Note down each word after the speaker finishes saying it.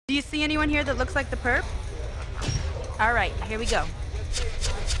Do you see anyone here that looks like the perp? All right, here we go.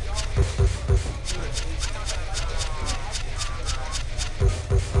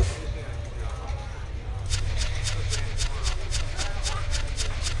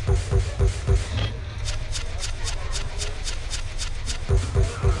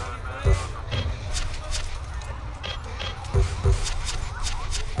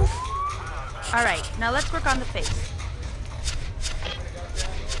 All right, now let's work on the face.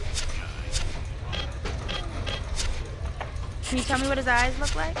 Can you tell me what his eyes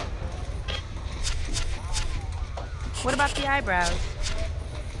look like? What about the eyebrows?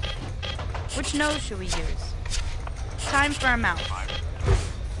 Which nose should we use? Time for a mouth.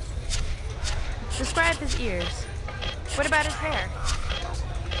 Describe his ears. What about his hair?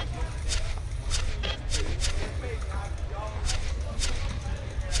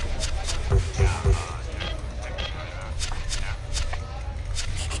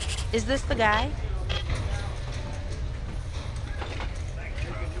 Is this the guy?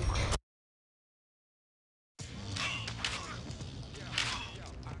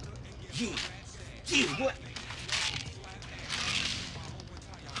 Yeah, what?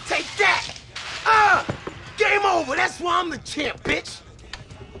 Take that! Game over! That's why I'm the champ, bitch!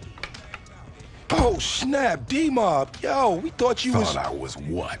 Oh, snap, D-Mob. Yo, we thought you Thought I was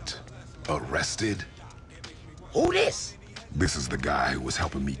what? Arrested? Who this? This is the guy who was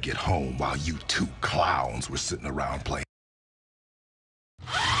helping me get home while you two clowns were sitting around playing.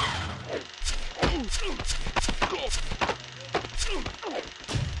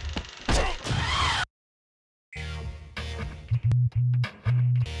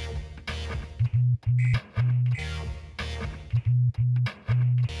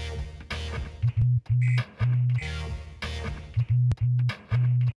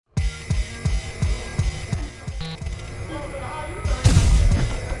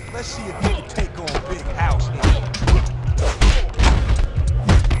 Let's see if you can take on Big House here.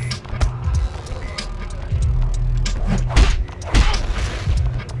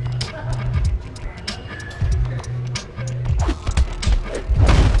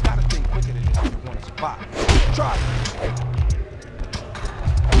 Gotta think quicker than this if you want a spot. Try it.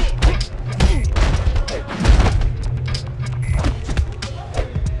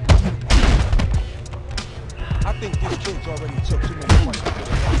 I think this kid's already took too many points.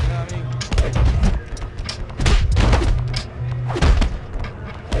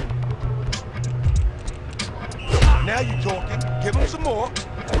 Now you talking. Give him some more.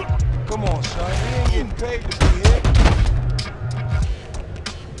 Come on, son. We ain't getting paid to be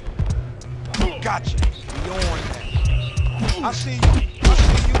here. Gotcha. We on that. I see you. I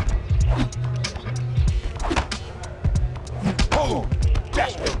see you. Hold on.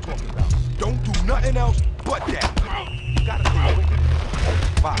 That's what I'm talking about. Don't do nothing else but that. You gotta think quicker.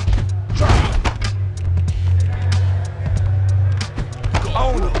 Bye. Try it.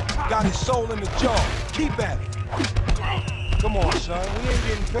 Own it. Got his soul in the jar. Keep at it. Come on, son. We ain't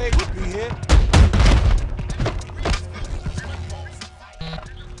getting paid to be here.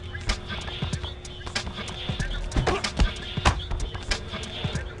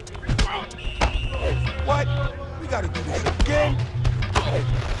 What? We gotta do this again?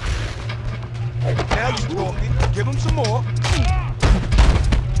 Now you talking. Give him some more.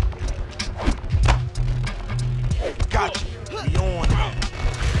 Gotcha. We on that.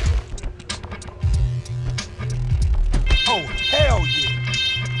 Oh, hell yeah!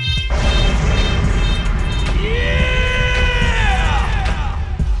 Yeah!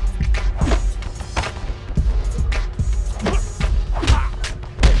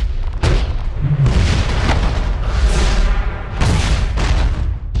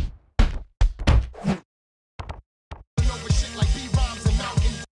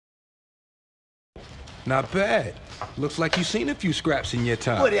 Not bad. Looks like you've seen a few scraps in your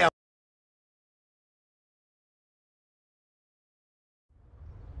time. Whatever.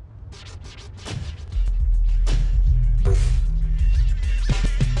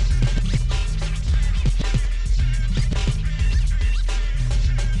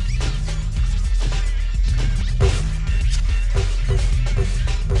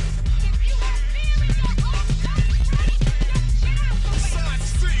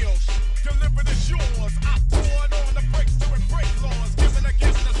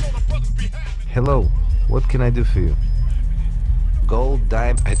 Hello, what can I do for you? Gold,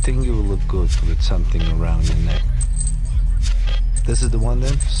 dime, I think you will look good with something around your neck. This is the one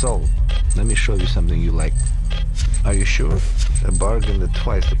then? Sold. Let me show you something you like. Are you sure? A bargain at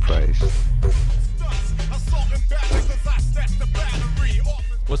twice the price.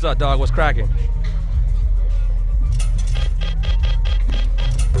 What's up, dog? What's cracking?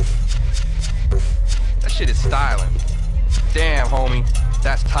 styling. Damn, homie,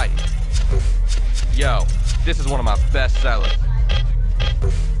 that's tight. Yo, this is one of my best sellers.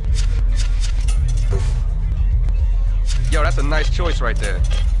 Yo, that's a nice choice right there.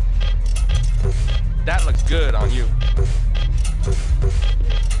 That looks good on you.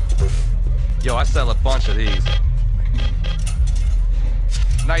 Yo, I sell a bunch of these.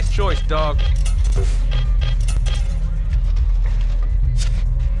 Nice choice, dog.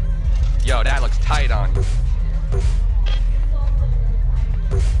 Yo, that looks tight on you.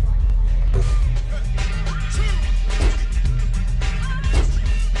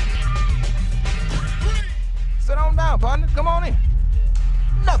 Sit on down, partner. Come on in.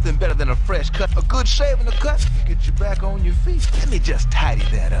 Nothing better than a fresh cut. A good shave in the cut. Get you back on your feet. Let me just tidy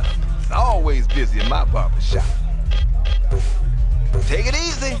that up. It's always busy in my barber shop. Take it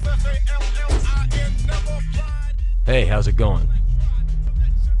easy. Hey, how's it going?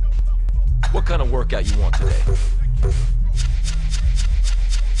 What kind of workout you want today?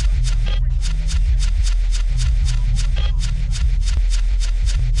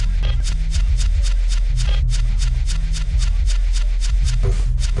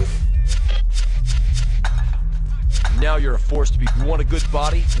 Now you're a force to be. You want a good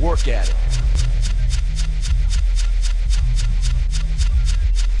body? Work at it.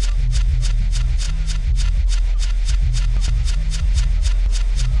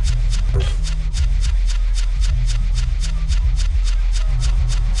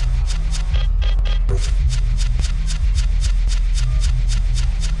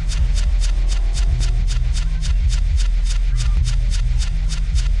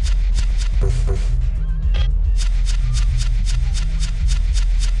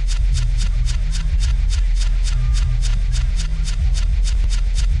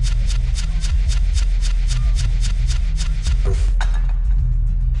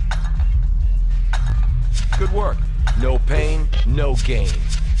 Good work. No pain, no gain.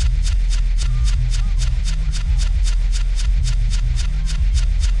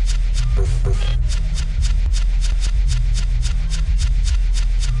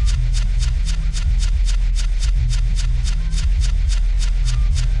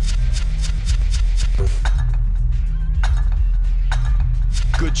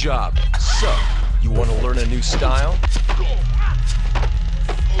 Good job. So, you want to learn a new style?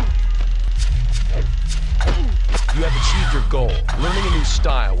 You have achieved your goal. Learning a new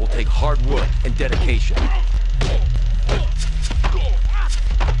style will take hard work and dedication.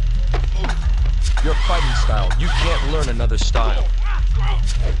 Your fighting style, you can't learn another style.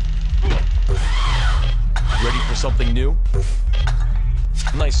 Ready for something new?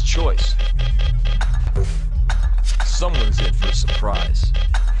 Nice choice. Someone's in for a surprise.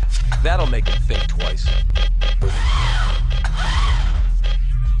 That'll make them think twice.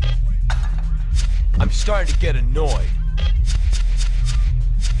 I'm starting to get annoyed.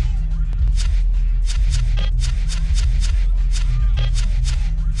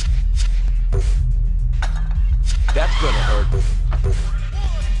 That's gonna hurt.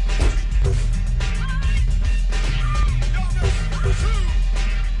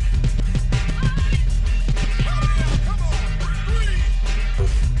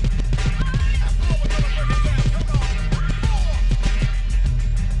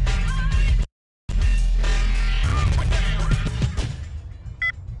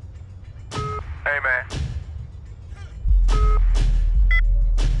 Hey, man.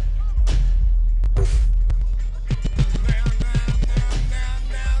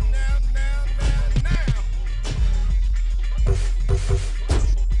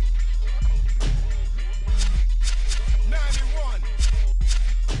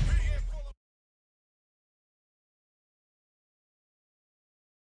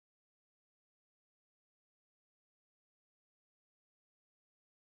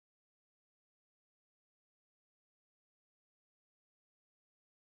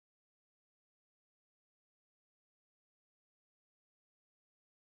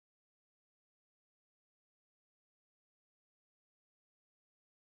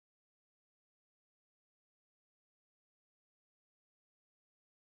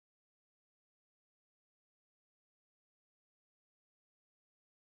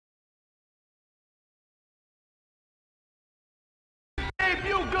 If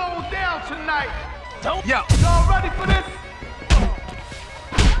you go down tonight, Yo, y'all ready for this?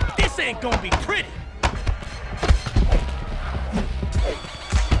 This ain't gonna be pretty.